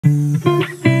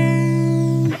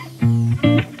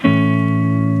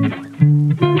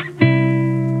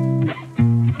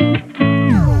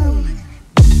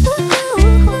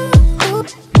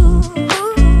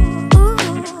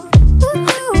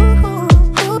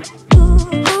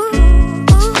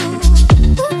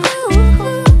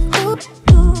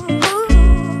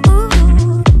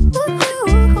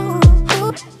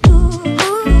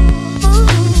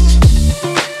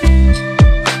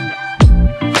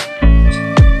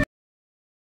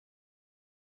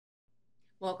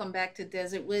Welcome back to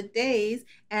Desertwood Days,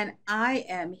 and I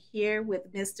am here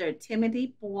with Mr.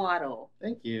 Timothy Boado.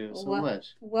 Thank you so much.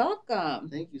 Welcome.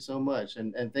 Thank you so much.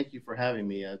 And thank you for having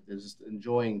me. I'm just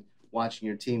enjoying watching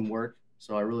your team work.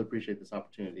 So I really appreciate this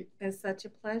opportunity. It's such a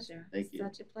pleasure. Thank you.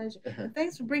 Such a pleasure. And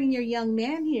thanks for bringing your young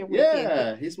man here with you.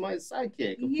 Yeah, he's my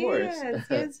sidekick, of course.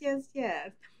 Yes.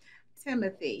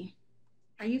 Timothy,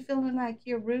 are you feeling like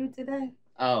you're rude today?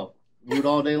 Oh, rude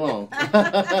all day long.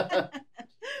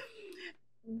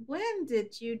 When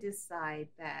did you decide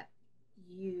that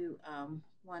you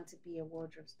want to be a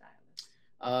wardrobe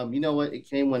stylist? You know what? It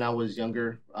came when I was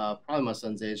younger, probably my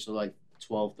son's age, so like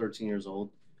 12, 13 years old.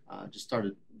 Just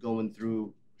started going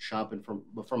through shopping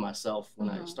for myself when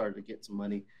I started to get some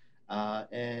money,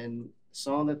 and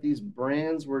saw that these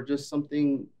brands were just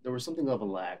something. There was something of a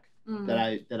lack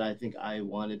that I think I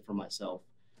wanted for myself.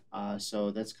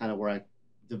 So that's kind of where I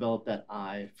developed that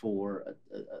eye for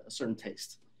a certain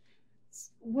taste.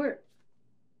 Where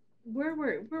where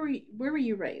were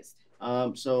you raised?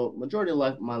 So majority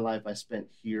of my life I spent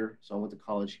here. So I went to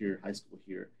college here, high school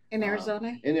here. In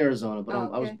Arizona? In Arizona, but Oh,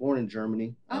 I was okay. born in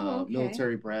Germany. Oh, okay.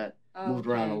 Military brat, moved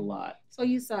around a Okay. lot. So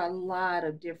you saw a lot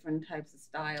of different types of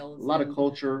styles A lot of and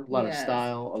culture, a lot of yes.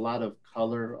 style, a lot of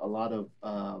color, a lot of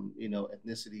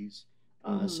ethnicities.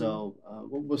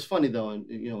 What was funny though,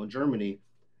 in Germany,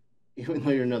 even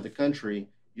though you're in another country,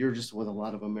 you're just with a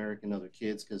lot of American other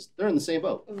kids because they're in the same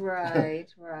boat. Right,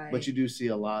 But right. you do see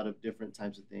a lot of different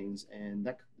types of things, and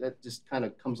that just kind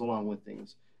of comes along with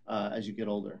things as you get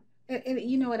older. And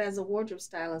you know what, as a wardrobe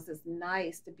stylist, it's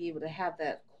nice to be able to have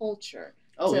that culture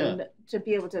Oh yeah, to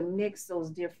be able to mix those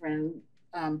different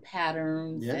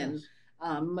patterns and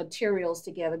yes, materials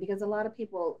together because a lot of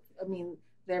people, I mean,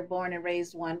 they're born and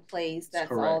raised one place. it's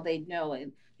That's all correct. they know,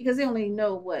 and because they only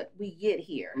know what we get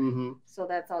here, hmm so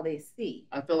that's all they see.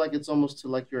 I feel like it's almost to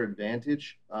like your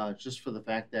advantage, just for the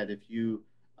fact that if you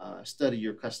study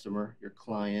your customer, your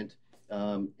client,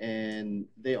 and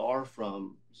they are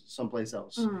from someplace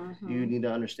else, you Mm-hmm. need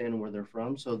to understand where they're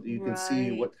from so that you can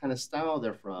see Right, what kind of style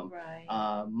they're from.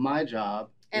 right. My job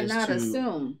And is not to,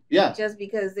 assume yeah, just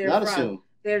because not assume.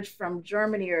 they're from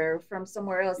Germany or from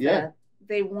somewhere else Yeah, that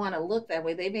they want to look that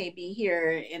way. They may be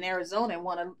here in Arizona and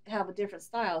want to have a different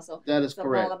style. So that is it's all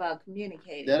correct. about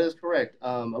communicating. That is correct.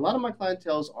 A lot of my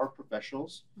clientels are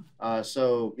professionals,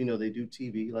 so they do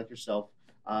TV like yourself.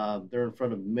 They're in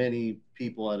front of many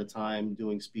people at a time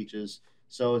doing speeches.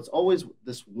 So it's always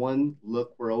this one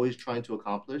look we're always trying to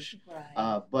accomplish.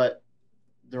 Right, But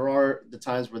there are the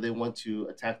times where they want to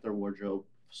attack their wardrobe,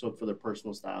 so for their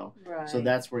personal style. So right,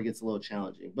 that's where it gets a little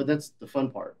challenging. But that's the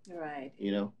fun part, right,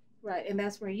 you know. right. And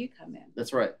that's where you come in.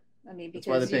 That's right. I mean, That's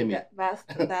why they because pay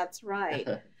me. that's right.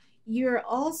 You're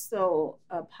also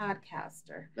a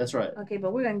podcaster. That's right. Okay,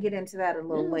 but we're going to get into that a Yeah,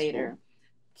 little that's cool. later.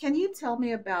 Can you tell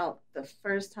me about the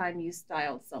first time you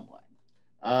styled someone?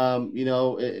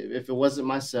 If it wasn't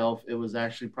myself, it was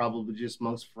actually probably just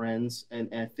amongst friends, and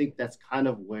I think that's kind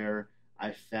of where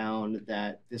I found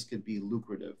that this could be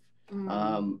lucrative.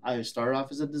 Mm, I started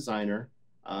off as a designer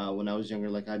when I was younger,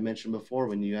 like I mentioned before.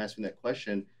 When you asked me that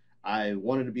question, I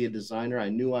wanted to be a designer. I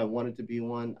knew I wanted to be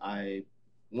one. I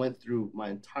went through my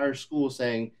entire school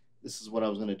saying this is what I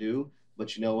was going to do.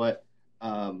 But you know what?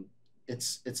 Um,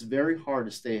 it's very hard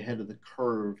to stay ahead of the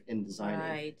curve in designing.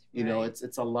 right, right.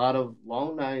 It's a lot of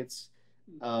long nights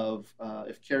of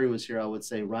if Carrie was here, I would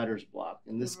say writer's block.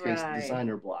 In this case, Right,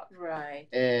 designer block. right.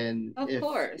 And Of if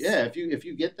course. yeah, if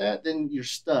you get that, then you're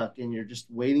stuck and you're just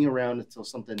waiting around until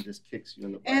something just kicks you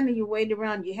in the butt. And you wait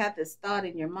around, you have this thought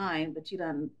in your mind, but you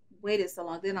done waited so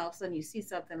long. Then all of a sudden you see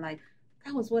something like,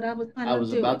 that was what I was planning I on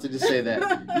was about doing. to just say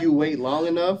that you wait long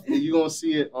enough, and you're gonna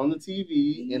see it on the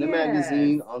TV, in a Yes.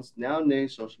 magazine, on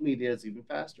nowadays social media. It's even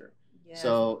faster. Yes.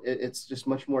 So it's just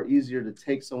much more easier to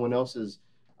take someone else's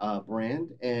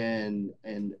brand and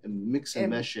mix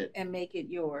and mesh it, And make it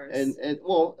yours. and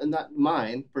well, and not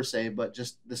mine per se, but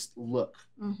just this look,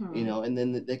 Mm-hmm. and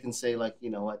then they can say like, you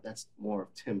know what, that's more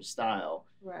of Tim's style.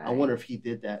 I Right. wonder if he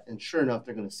did that, and sure enough,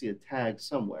 they're gonna see a tag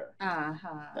somewhere.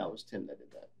 Uh-huh. That was Tim that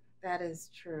did that. That is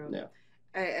true. Yeah.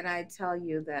 And I tell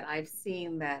you that I've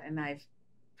seen that and I've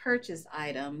purchase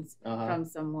items Uh-huh. from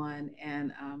someone,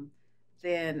 and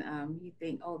then you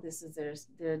think, oh, this is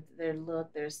their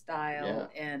look, their Yeah. style,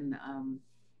 and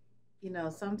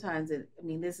sometimes I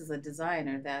mean, this is a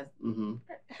designer that Mm-hmm.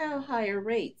 have higher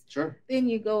rates. Sure. Then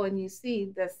you go and you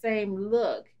see the same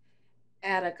look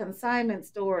at a consignment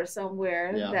store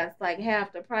somewhere Yeah. that's like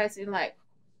half the price. You're like,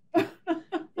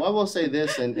 Well, I will say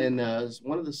this, and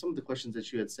one of some of the questions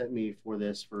that you had sent me for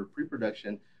this for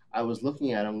pre-production, I was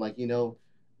looking at them like,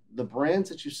 the brands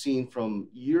that you've seen from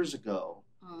years ago,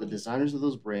 the designers of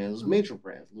those brands, those major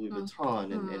brands, Louis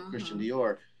Vuitton and Christian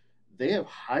Dior, they have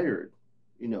hired,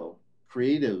 you know,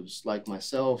 creatives like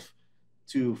myself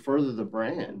to further the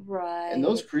brand. right, And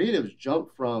those creatives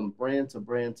jump from brand to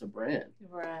brand to brand.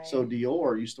 right. So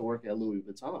Dior used to work at Louis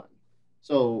Vuitton.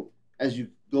 So as you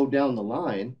go down the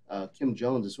line, Kim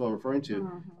Jones is who I'm referring to,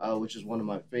 which is one of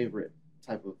my favorite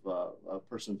type of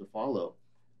person to follow.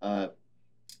 Uh,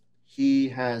 he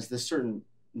has this certain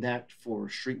knack for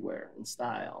streetwear and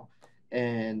style,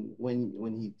 and when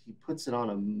he puts it on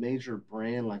a major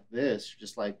brand like this, you're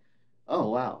just like, oh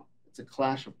wow, it's a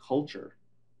clash of culture.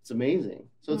 It's amazing.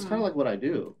 So it's kind of like what I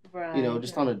do, right,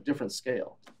 just on a different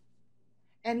scale.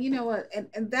 And you know what?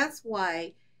 And that's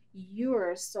why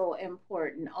you're so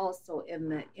important also in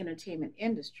the entertainment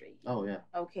industry. Oh yeah,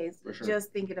 Okay, for sure.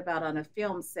 just thinking about on a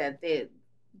film set,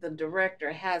 the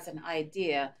director has an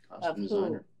idea of Costume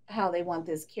designer. how they want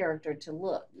this character to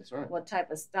look. That's right. What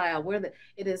type of style?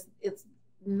 It's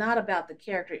not about the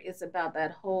character. It's about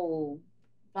that whole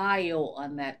bio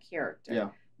on that character. Yeah.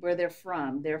 Where they're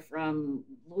from. They're from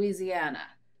Louisiana.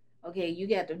 Okay, you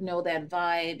get to know that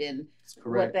vibe and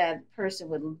what that person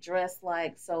would dress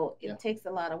like. So it takes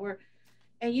a lot of work.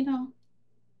 And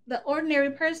the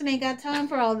ordinary person ain't got time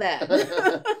for all that.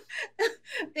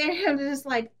 They're just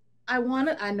like, I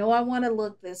know I want to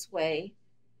look this way.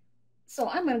 So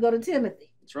I'm going to go to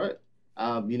Timothy. That's right.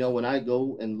 When I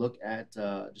go and look at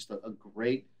just a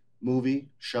great movie,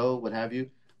 show, what have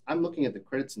you, I'm looking at the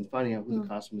credits and finding out who the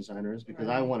costume designer is, because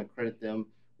I want to credit them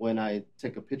when I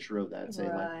take a picture of that and say,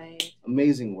 like,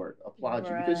 amazing work, applaud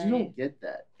you, because you don't get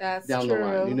that down the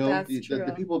line.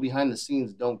 The people behind the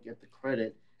scenes don't get the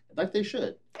credit like they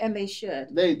should. And they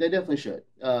should. They definitely should,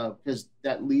 because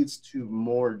that leads to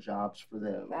more jobs for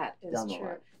them. That is down the true.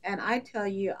 Line. And I tell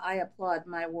you, I applaud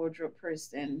my wardrobe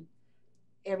person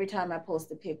every time I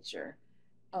post a picture.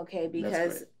 Okay,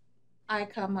 because I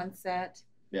come on set.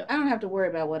 Yeah. I don't have to worry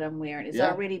about what I'm wearing. It's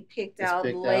already picked out,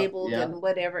 labeled, and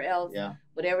whatever else. Yeah.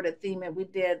 Whatever the theme that we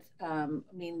did.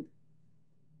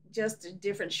 Just the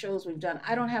different shows we've done.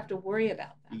 I don't have to worry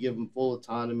about that. You give them full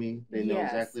autonomy. They know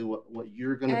exactly what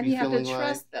you're going to be feeling like. And you have to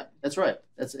trust them. That's right.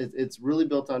 It's really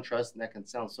built on trust, and that can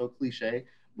sound so cliche,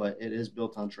 but it is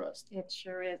built on trust. It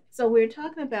sure is. So we're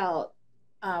talking about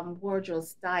wardrobe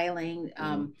styling,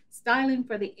 styling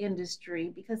for the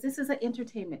industry, because this is an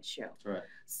entertainment show. That's right.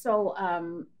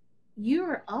 So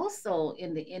you're also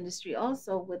in the industry,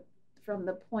 also from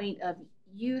the point of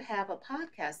you have a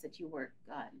podcast that you work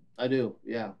on. I do.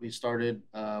 Yeah, we started.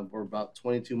 We're about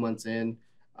 22 months in.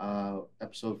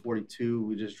 Episode 42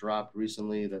 we just dropped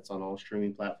recently. That's on all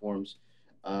streaming platforms,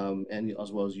 and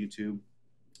as well as YouTube.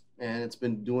 And it's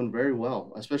been doing very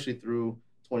well, especially through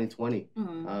 2020,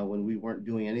 when we weren't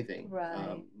doing anything,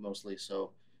 mostly.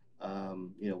 So,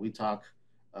 we talk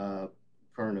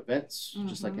current events,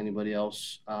 just like anybody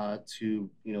else, to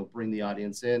bring the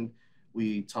audience in.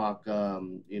 We talk,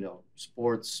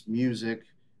 sports, music,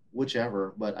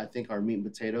 whichever. But I think our meat and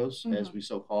potatoes, as we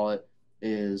so call it,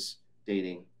 is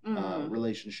dating,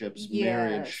 relationships,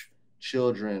 marriage,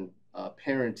 children,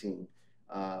 parenting.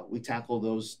 We tackle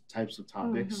those types of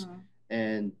topics.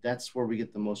 And that's where we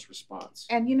get the most response.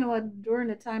 And you know what? During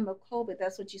the time of COVID,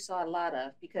 that's what you saw a lot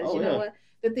of. Because you know what?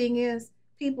 The thing is,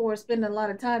 people were spending a lot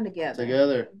of time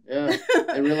together. Yeah.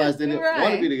 They realized they didn't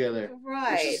want to be together.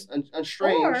 Right. Which is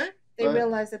strange. Or they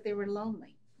realized that they were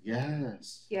lonely.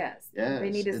 Yes. They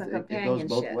needed some companionship. It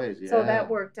goes both ways. Yeah. So that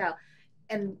worked out.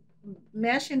 And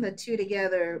meshing the two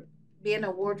together, being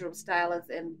a wardrobe stylist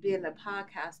and being a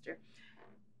podcaster,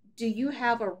 do you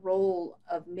have a role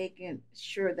of making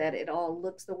sure that it all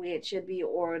looks the way it should be,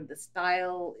 or the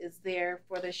style is there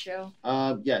for the show?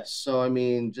 Yes. So,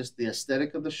 just the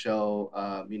aesthetic of the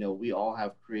show, we all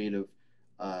have creative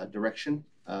direction.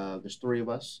 There's 3 of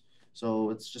us. So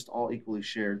it's just all equally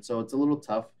shared. So it's a little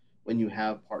tough when you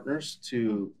have partners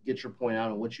to get your point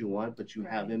out on what you want, but you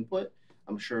have input.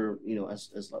 I'm sure,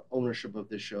 as ownership of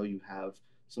this show, you have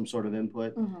some sort of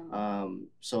input.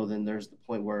 So then there's the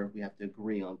point where we have to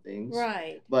agree on things.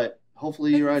 Right. But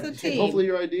hopefully your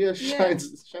idea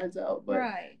shines out. But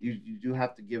you do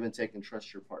have to give and take and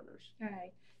trust your partners.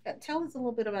 Right. Tell us a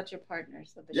little bit about your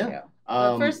partners of the Yeah. show.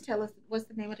 But first, tell us what's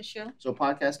the name of the show? So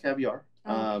Podcast Caviar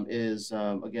Okay. is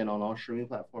again on all streaming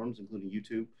platforms, including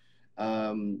YouTube.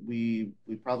 We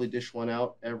probably dish one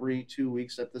out every 2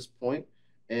 weeks at this point,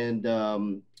 and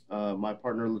my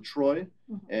partner Latroy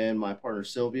and my partner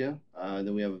Sylvia.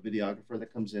 Then we have a videographer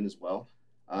that comes in as well.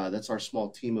 That's our small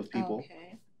team of people.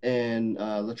 Okay. And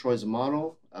Latroy's a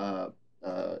model.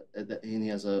 And he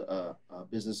has a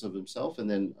business of himself, and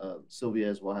then Sylvia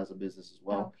as well has a business as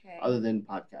well, Okay. other than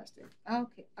podcasting.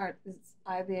 Okay. Is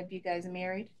either of you guys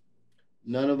married?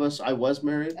 None of us. I was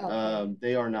married. Okay.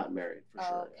 They are not married for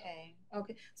sure. Okay.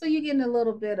 Okay. So you're getting a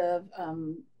little bit of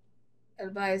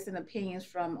advice and opinions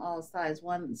from all sides.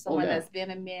 Someone yeah. that's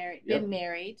been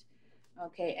married,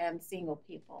 okay, and single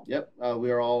people. Yep.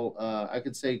 We are all. I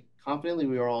could say confidently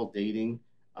we are all dating.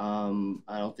 I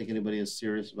don't think anybody is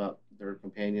serious about their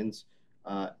companions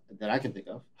that I can think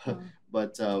of.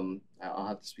 But I'll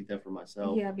have to speak that for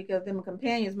myself. Yeah, because them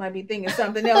companions might be thinking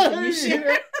something else than you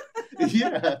should.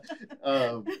 Yeah.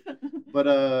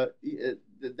 But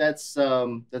that's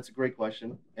a great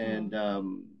question, and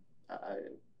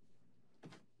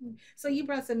so you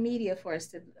brought some media for us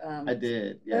to. I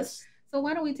did. Yes. So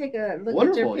why don't we take a look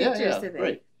Wonderful. at your pictures today?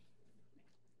 Great.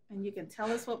 And you can tell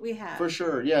us what we have. For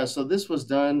sure. Yeah. So this was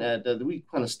done at, we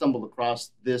kind of stumbled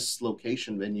across this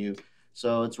location venue.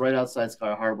 So it's right outside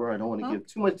Sky Harbor. I don't want to give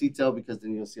too much detail because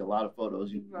then you'll see a lot of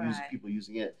photos, people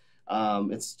using it.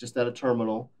 It's just at a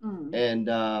terminal. And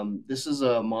this is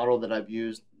a model that I've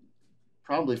used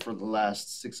probably for the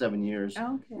last 6-7 years.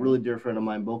 Okay. Really dear friend of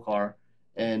mine, Bokar.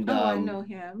 And I know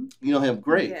him. You know him?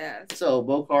 Great. Yes. So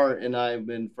Bokar and I have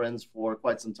been friends for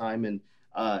quite some time, and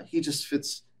he just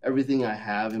fits everything I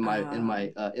have in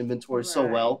my inventory so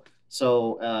well.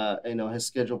 So his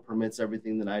schedule permits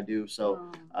everything that I do.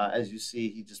 So as you see,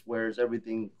 he just wears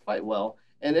everything quite well.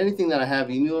 And anything that I have,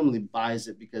 he normally buys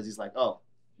it because he's like, oh,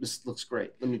 this looks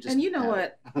great. Let me just. And you know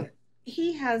what?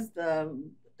 He has the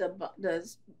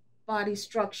body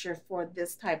structure for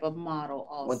this type of model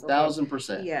also.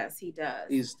 1,000%. Yes, he does.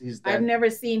 He's I've never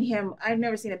seen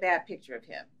a bad picture of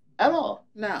him. At all.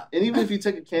 No. And even if you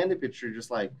take a candid picture, you're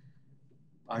just like,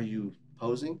 are you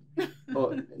posing?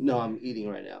 Oh, no, I'm eating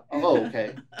right now. Oh,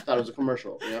 okay. Thought it was a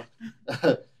commercial,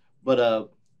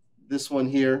 But this one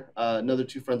here, another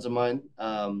two friends of mine,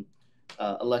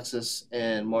 Alexis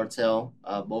and Martel,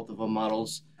 both of them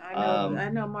models. I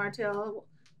know Martel.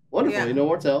 Wonderful. Yeah. You know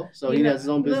Martel. So he has his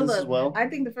own business as well. I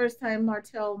think the first time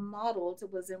Martel modeled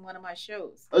was in one of my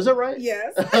shows. Oh, is that right?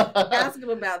 Yes. Ask him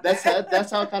about that.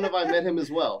 That's how kind of I met him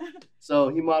as well. So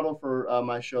he modeled for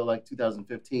my show like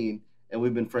 2015, and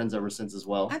we've been friends ever since as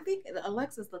well. I think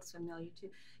Alexis looks familiar too.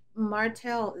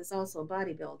 Martel is also a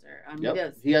bodybuilder.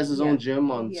 Yep. He has his own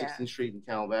gym on 16th Street in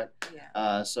Camelback.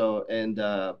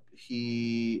 Yeah.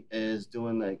 He is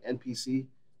doing like NPC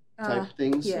type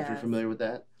things, if you're familiar with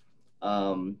that.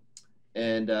 Look,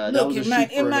 that was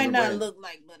it might not look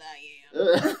like, but I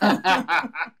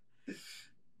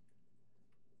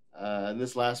am. And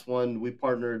this last one, we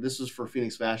partnered. This was for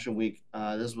Phoenix Fashion Week.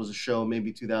 This was a show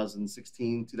maybe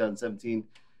 2016, 2017.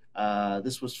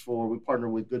 We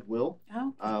partnered with Goodwill,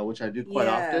 which I do quite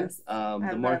often.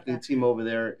 The marketing team over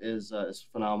there is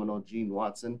phenomenal. Gene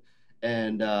Watson.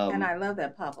 And I love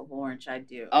that pop of orange. I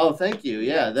do. Oh, thank you.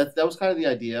 Yeah, that was kind of the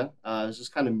idea. It was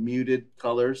just kind of muted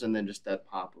colors and then just that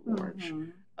pop of orange.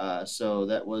 So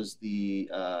that was the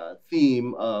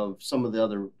theme of some of the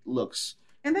other looks.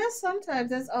 And that's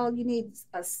all you need,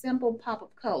 a simple pop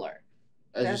of color.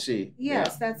 As you see.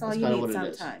 Yes, that's all you need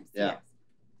sometimes. Yeah. Yes.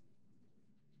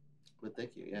 But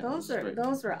thank you. Yeah. Those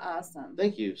are awesome.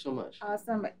 Thank you so much.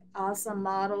 Awesome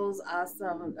models,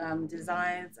 awesome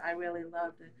designs. I really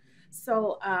loved it.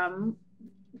 So,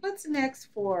 what's next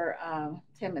for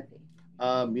Timothy?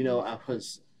 I'd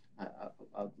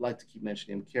like to keep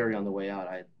mentioning him. Carrie, on the way out,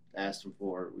 I asked him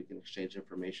we can exchange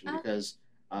information because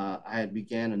I had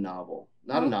began a novel.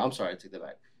 Not a novel. I'm sorry, I take that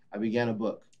back. I began a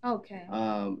book. Okay.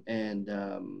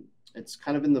 It's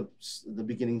kind of in the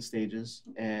beginning stages,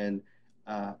 and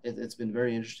it's been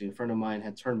very interesting. A friend of mine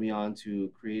had turned me on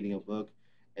to creating a book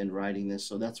and writing this,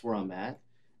 so that's where I'm at.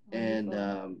 And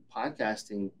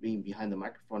podcasting, being behind the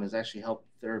microphone, has actually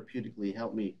therapeutically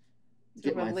helped me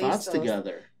get my thoughts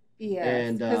together.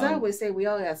 Yeah, because I always say we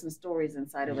all have some stories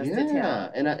inside of us to tell.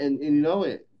 Yeah,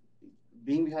 and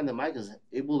being behind the mic is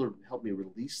able to help me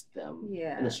release them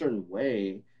in a certain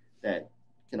way that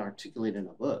can articulate in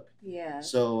a book. Yeah.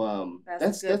 So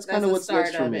that's kind of what's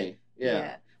next for me.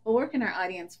 Yeah. Well, where can our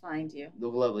audience find you?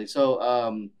 Lovely.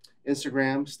 So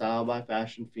Instagram, Style by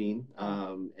Fashion Fiend,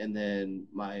 and then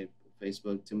my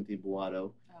Facebook, Timothy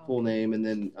Boado, full name, and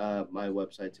then my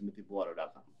website,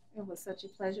 timothyboado.com. It was such a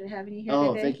pleasure having you here Oh,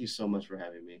 today. thank you so much for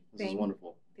having me. This is Thank,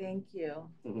 wonderful. thank you.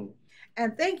 Mhm.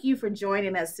 And thank you for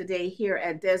joining us today here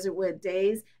at Desertwood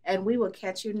Days, and we will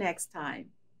catch you next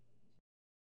time.